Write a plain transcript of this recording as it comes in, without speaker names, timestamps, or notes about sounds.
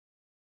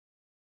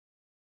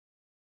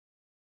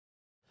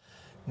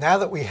Now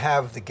that we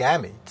have the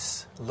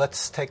gametes,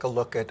 let's take a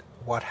look at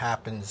what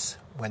happens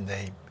when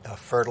they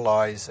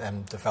fertilize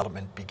and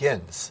development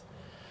begins.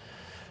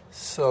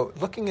 So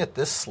looking at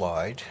this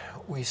slide,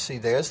 we see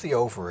there's the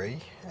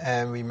ovary,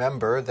 and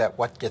remember that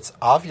what gets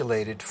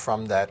ovulated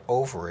from that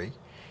ovary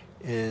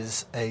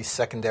is a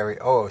secondary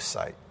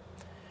oocyte.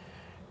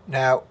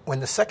 Now,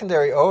 when the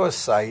secondary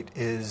oocyte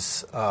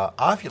is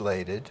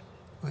ovulated,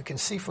 we can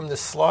see from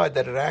this slide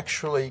that it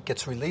actually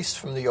gets released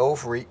from the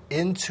ovary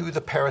into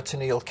the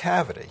peritoneal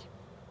cavity.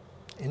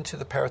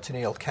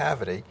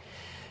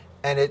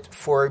 And it,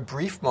 for a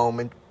brief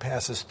moment,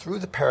 passes through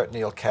the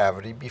peritoneal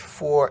cavity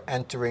before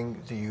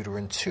entering the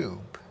uterine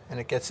tube. And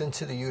it gets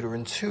into the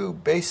uterine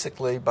tube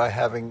basically by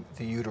having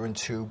the uterine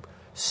tube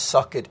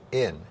suck it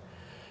in.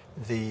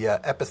 The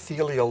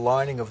epithelial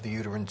lining of the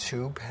uterine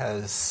tube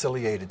has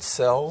ciliated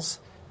cells,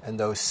 and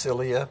those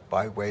cilia,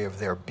 by way of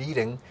their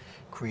beating,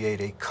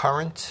 create a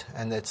current,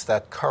 and it's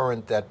that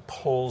current that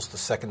pulls the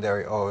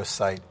secondary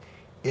oocyte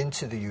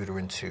into the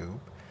uterine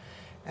tube.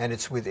 And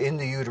it's within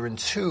the uterine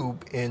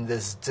tube, in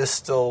this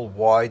distal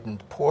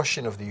widened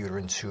portion of the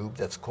uterine tube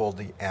that's called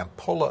the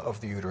ampulla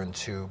of the uterine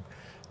tube,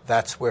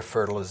 that's where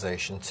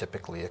fertilization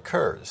typically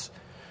occurs.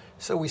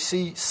 So we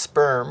see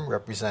sperm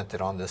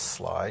represented on this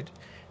slide,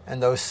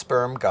 and those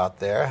sperm got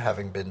there,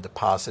 having been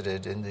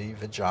deposited in the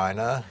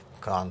vagina,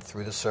 gone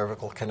through the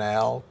cervical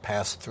canal,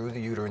 passed through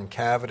the uterine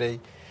cavity,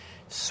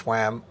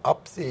 swam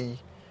up the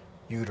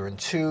uterine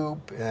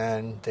tube,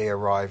 and they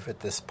arrive at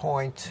this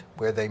point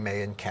where they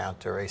may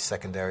encounter a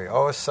secondary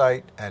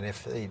oocyte, and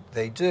if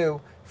they do,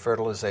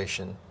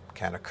 fertilization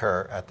can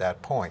occur at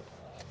that point.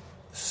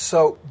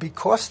 So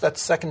because that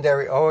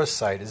secondary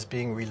oocyte is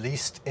being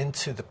released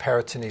into the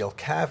peritoneal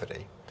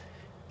cavity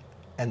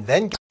and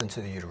then gets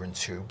into the uterine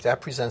tube,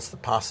 that presents the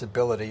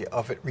possibility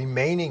of it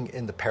remaining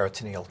in the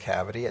peritoneal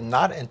cavity and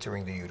not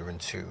entering the uterine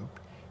tube,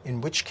 in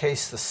which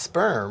case the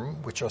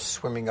sperm, which are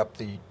swimming up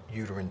the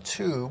uterine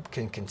tube,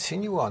 can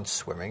continue on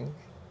swimming,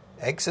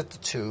 exit the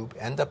tube,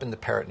 end up in the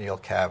peritoneal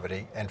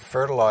cavity, and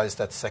fertilize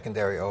that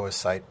secondary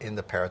oocyte in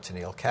the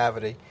peritoneal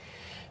cavity.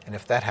 And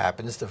if that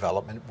happens,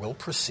 development will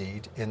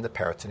proceed in the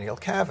peritoneal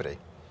cavity.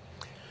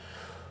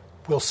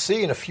 We'll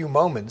see in a few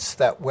moments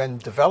that when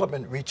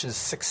development reaches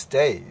 6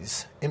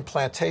 days,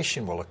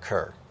 implantation will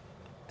occur.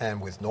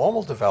 And with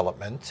normal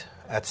development,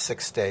 at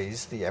 6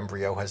 days, the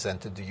embryo has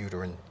entered the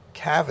uterine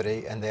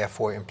cavity, and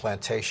therefore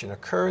implantation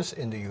occurs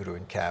in the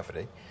uterine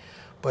cavity.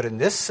 But in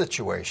this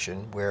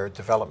situation, where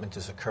development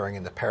is occurring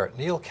in the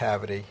peritoneal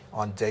cavity,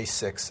 on day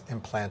 6,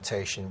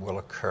 implantation will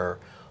occur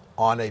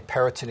on a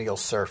peritoneal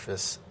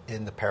surface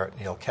in the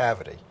peritoneal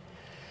cavity,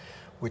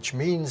 which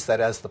means that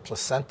as the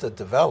placenta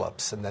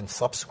develops and then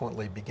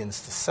subsequently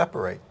begins to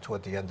separate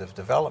toward the end of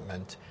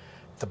development,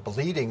 the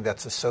bleeding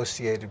that's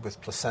associated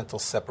with placental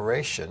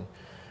separation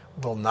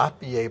will not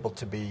be able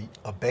to be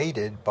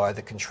abated by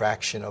the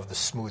contraction of the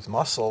smooth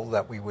muscle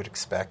that we would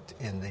expect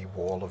in the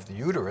wall of the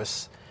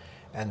uterus,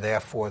 and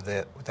therefore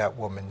that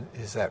woman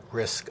is at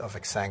risk of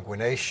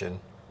exsanguination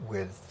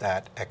with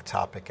that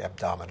ectopic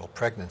abdominal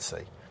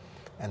pregnancy.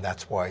 And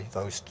that's why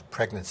those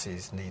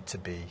pregnancies need to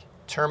be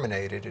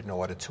terminated in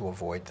order to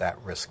avoid that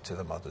risk to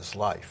the mother's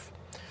life.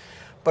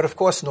 But of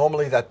course,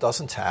 normally that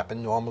doesn't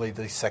happen. Normally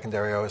the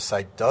secondary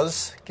oocyte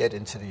does get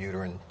into the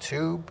uterine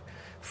tube.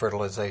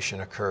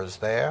 Fertilization occurs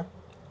there.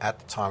 At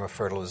the time of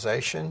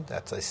fertilization,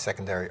 that's a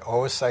secondary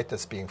oocyte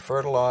that's being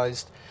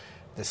fertilized.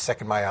 The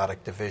second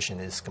meiotic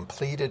division is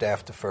completed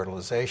after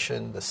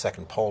fertilization. The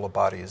second polar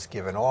body is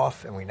given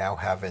off, and we now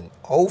have an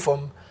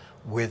ovum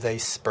with a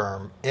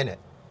sperm in it.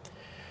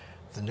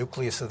 The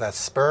nucleus of that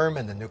sperm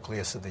and the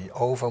nucleus of the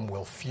ovum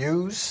will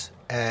fuse,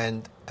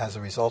 and as a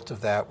result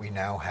of that, we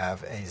now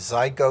have a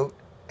zygote,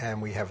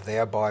 and we have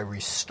thereby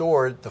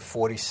restored the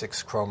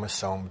 46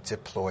 chromosome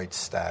diploid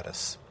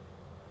status.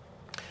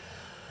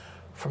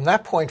 From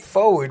that point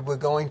forward, we're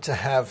going to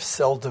have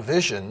cell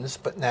divisions,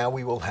 but now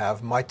we will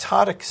have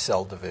mitotic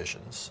cell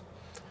divisions.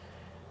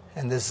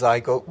 And this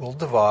zygote will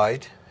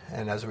divide,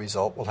 and as a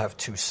result, we'll have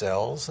 2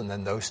 cells, and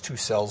then those 2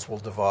 cells will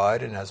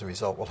divide, and as a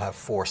result, we'll have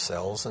 4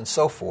 cells, and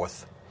so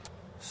forth.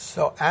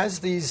 So as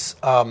these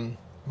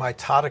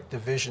mitotic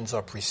divisions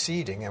are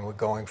proceeding, and we're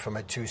going from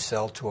a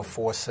 2-cell to a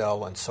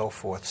 4-cell and so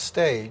forth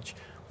stage,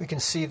 we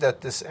can see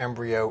that this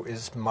embryo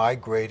is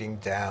migrating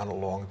down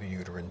along the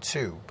uterine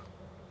tube.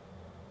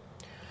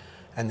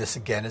 And this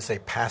again is a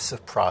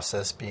passive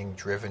process being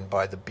driven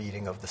by the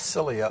beating of the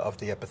cilia of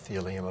the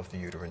epithelium of the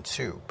uterine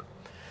tube.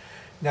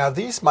 Now,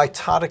 these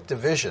mitotic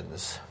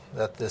divisions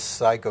that this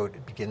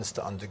zygote begins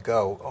to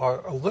undergo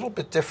are a little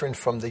bit different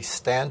from the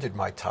standard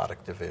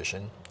mitotic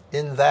division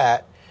in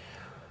that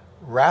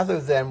rather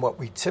than what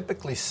we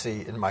typically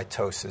see in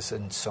mitosis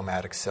in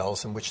somatic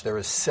cells, in which there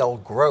is cell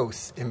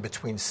growth in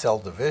between cell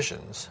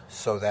divisions,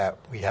 so that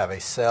we have a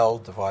cell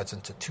divides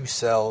into 2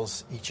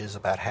 cells, each is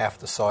about half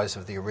the size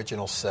of the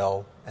original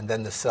cell, and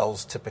then the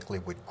cells typically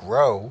would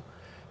grow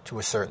to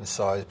a certain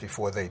size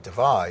before they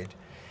divide.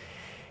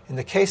 In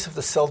the case of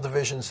the cell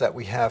divisions that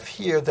we have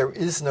here, there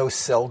is no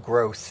cell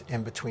growth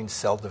in between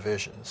cell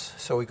divisions.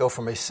 So we go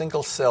from a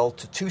single cell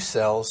to two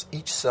cells.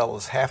 Each cell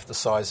is half the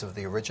size of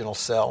the original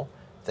cell.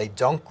 They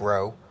don't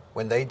grow.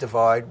 When they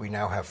divide, we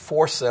now have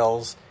four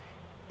cells.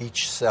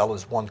 Each cell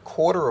is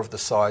 1/4 of the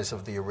size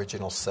of the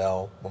original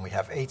cell. When we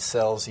have 8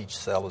 cells, each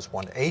cell is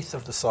 1/8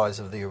 of the size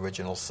of the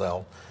original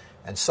cell,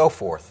 and so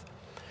forth.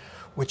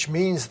 Which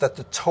means that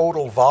the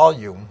total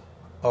volume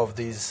of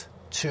these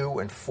 2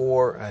 and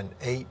 4 and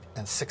 8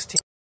 and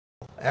 16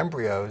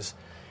 embryos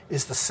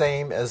is the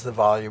same as the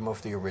volume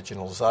of the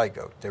original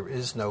zygote. There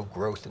is no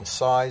growth in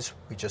size.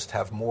 We just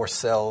have more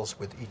cells,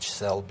 with each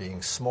cell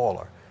being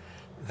smaller.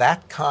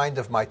 That kind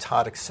of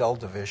mitotic cell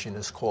division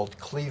is called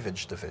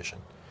cleavage division.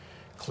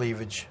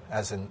 Cleavage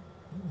as in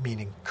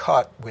meaning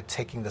cut. We're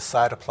taking the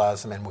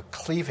cytoplasm and we're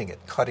cleaving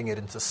it, cutting it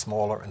into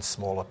smaller and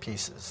smaller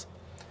pieces.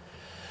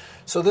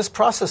 So this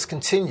process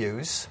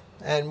continues,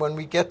 and when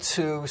we get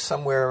to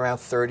somewhere around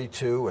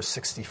 32 or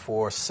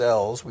 64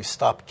 cells, we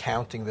stop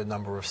counting the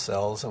number of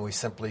cells and we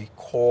simply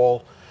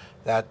call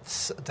that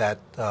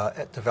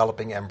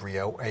developing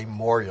embryo a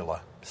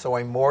morula. So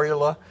a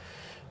morula,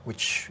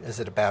 which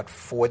is at about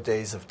 4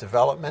 days of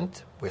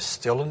development. We're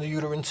still in the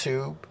uterine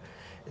tube.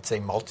 It's a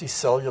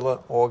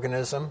multicellular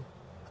organism,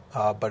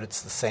 but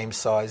it's the same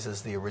size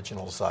as the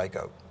original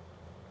zygote.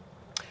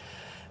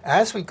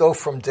 As we go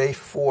from day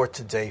 4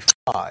 to day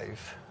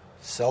 5,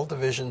 cell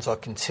divisions are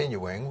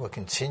continuing. We're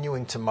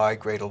continuing to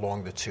migrate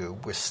along the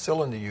tube. We're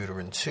still in the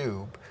uterine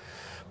tube,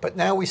 but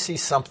now we see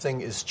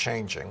something is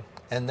changing,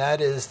 and that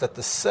is that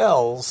the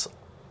cells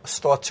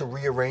start to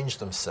rearrange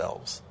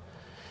themselves,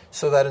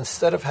 so that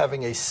instead of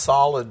having a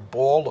solid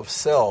ball of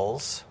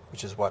cells,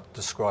 which is what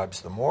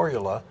describes the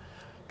morula,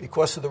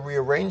 because of the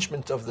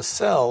rearrangement of the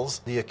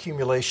cells, the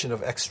accumulation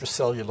of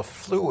extracellular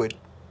fluid,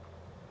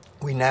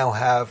 we now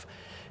have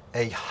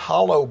a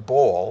hollow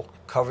ball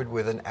covered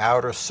with an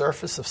outer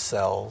surface of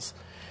cells,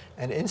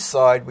 and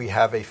inside we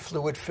have a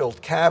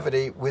fluid-filled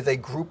cavity with a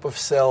group of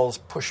cells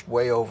pushed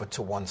way over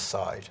to one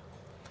side.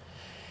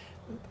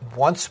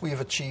 Once we've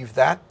achieved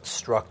that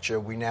structure,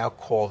 we now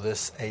call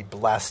this a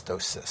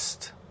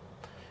blastocyst,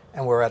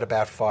 and we're at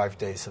about 5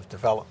 days of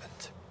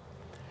development.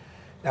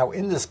 Now,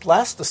 in this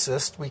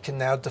blastocyst, we can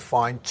now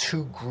define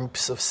two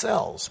groups of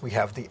cells. We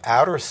have the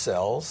outer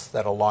cells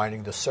that are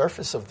lining the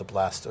surface of the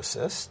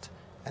blastocyst,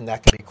 and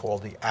that can be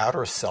called the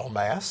outer cell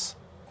mass.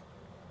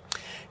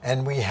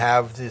 And we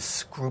have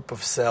this group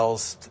of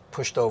cells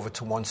pushed over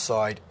to one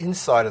side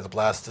inside of the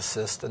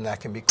blastocyst, and that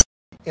can be called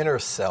the inner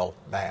cell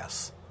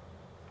mass.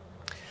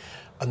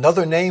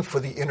 Another name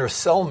for the inner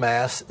cell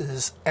mass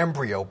is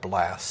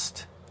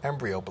embryoblast.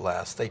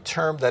 Embryoblast, a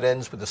term that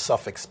ends with the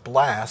suffix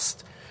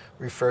blast,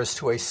 refers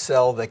to a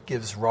cell that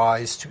gives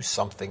rise to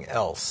something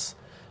else,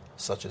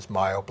 such as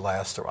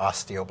myoblast or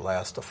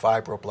osteoblast or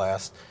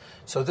fibroblast.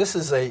 So this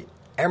is a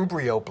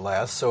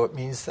embryoblast, so it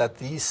means that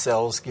these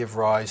cells give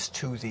rise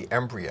to the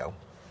embryo.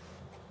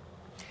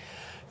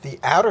 The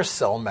outer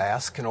cell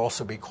mass can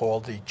also be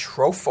called the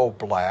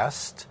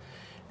trophoblast,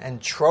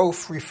 and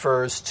troph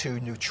refers to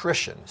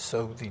nutrition.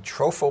 So the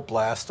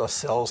trophoblast are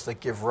cells that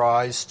give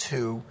rise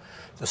to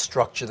the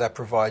structure that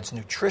provides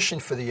nutrition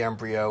for the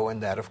embryo,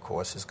 and that, of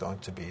course, is going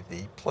to be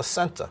the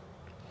placenta.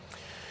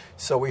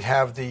 So we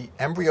have the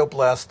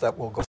embryoblast that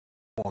will go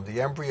form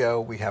the embryo.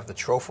 We have the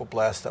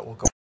trophoblast that will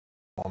go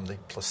form the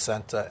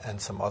placenta and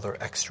some other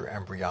extra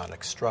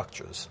embryonic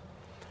structures.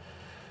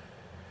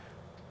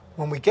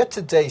 When we get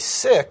to day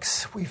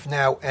 6, we've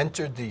now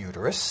entered the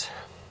uterus.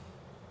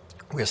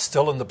 We're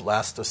still in the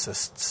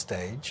blastocyst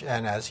stage,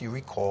 and as you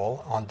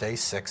recall, on day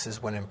 6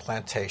 is when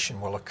implantation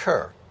will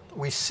occur.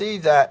 We see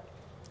that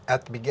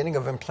at the beginning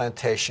of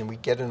implantation, we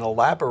get an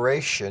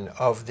elaboration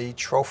of the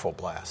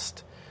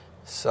trophoblast.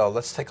 So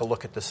let's take a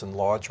look at this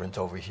enlargement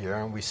over here,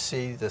 and we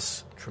see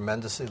this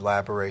tremendous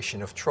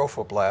elaboration of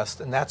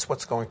trophoblast, and that's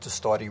what's going to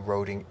start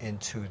eroding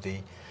into the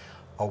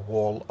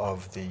wall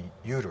of the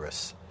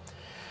uterus.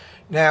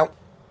 Now,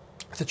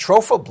 the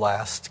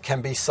trophoblast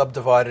can be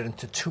subdivided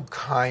into two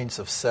kinds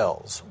of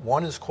cells.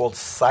 One is called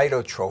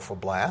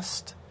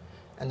cytotrophoblast,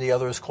 and the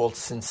other is called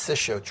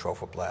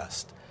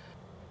syncytiotrophoblast.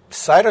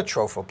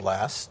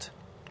 Cytotrophoblast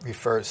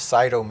refers,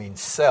 cyto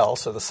means cell,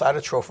 so the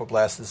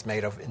cytotrophoblast is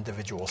made of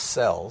individual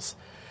cells.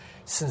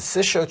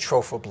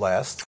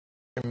 Syncytiotrophoblast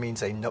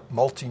means a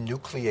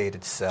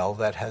multinucleated cell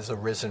that has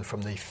arisen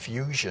from the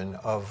fusion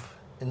of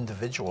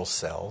individual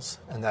cells,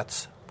 and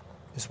that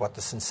is what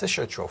the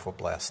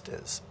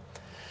syncytiotrophoblast is.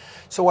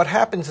 So what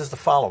happens is the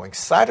following.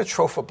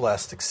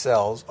 Cytotrophoblastic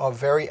cells are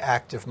very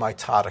active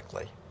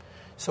mitotically.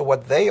 So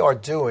what they are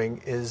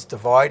doing is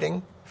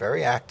dividing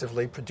very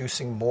actively,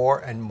 producing more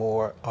and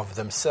more of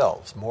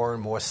themselves, more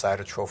and more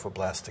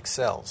cytotrophoblastic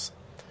cells.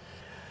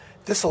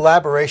 This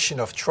elaboration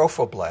of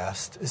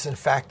trophoblast is in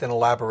fact an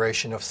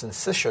elaboration of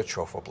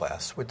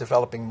syncytiotrophoblast. We're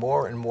developing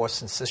more and more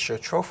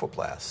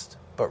syncytiotrophoblast.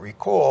 But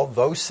recall,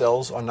 those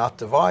cells are not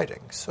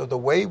dividing. So the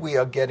way we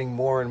are getting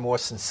more and more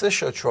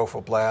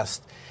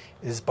syncytiotrophoblast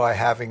is by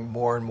having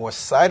more and more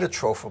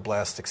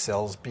cytotrophoblastic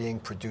cells being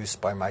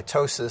produced by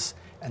mitosis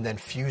and then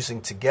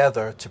fusing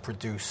together to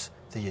produce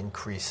the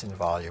increase in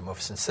volume of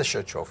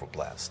syncytial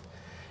trophoblast.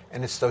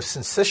 And it's those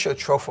syncytial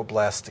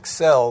trophoblastic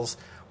cells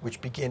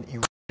which begin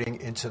eroding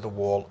into the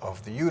wall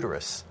of the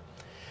uterus.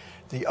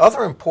 The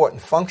other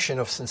important function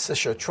of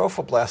syncytial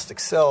trophoblastic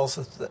cells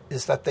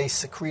is that they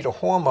secrete a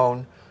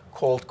hormone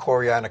called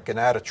chorionic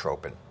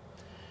gonadotropin.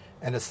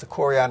 And it's the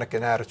chorionic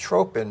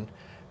gonadotropin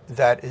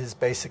that is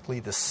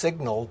basically the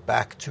signal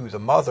back to the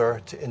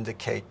mother to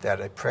indicate that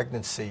a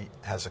pregnancy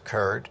has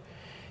occurred,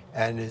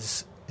 and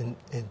is in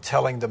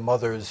telling the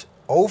mother's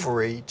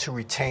ovary to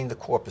retain the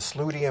corpus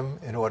luteum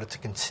in order to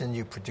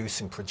continue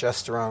producing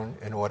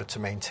progesterone in order to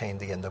maintain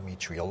the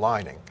endometrial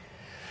lining.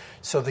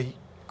 So the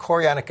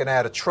chorionic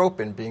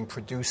gonadotropin being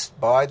produced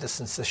by the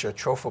syncytial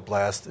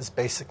trophoblast is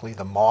basically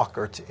the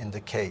marker to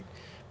indicate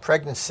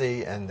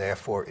pregnancy, and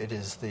therefore it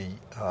is the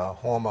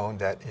hormone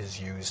that is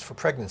used for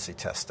pregnancy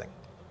testing.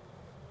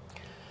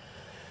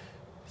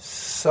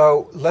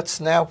 So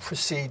let's now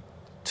proceed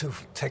to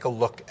take a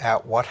look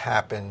at what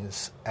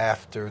happens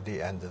after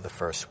the end of the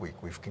first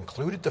week. We've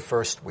concluded the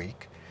first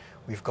week.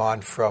 We've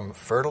gone from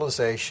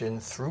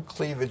fertilization through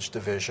cleavage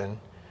division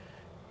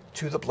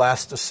to the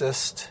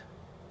blastocyst,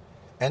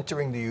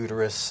 entering the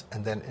uterus,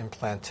 and then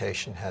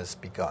implantation has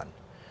begun.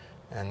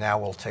 And now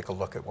we'll take a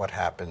look at what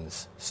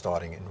happens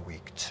starting in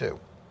week 2.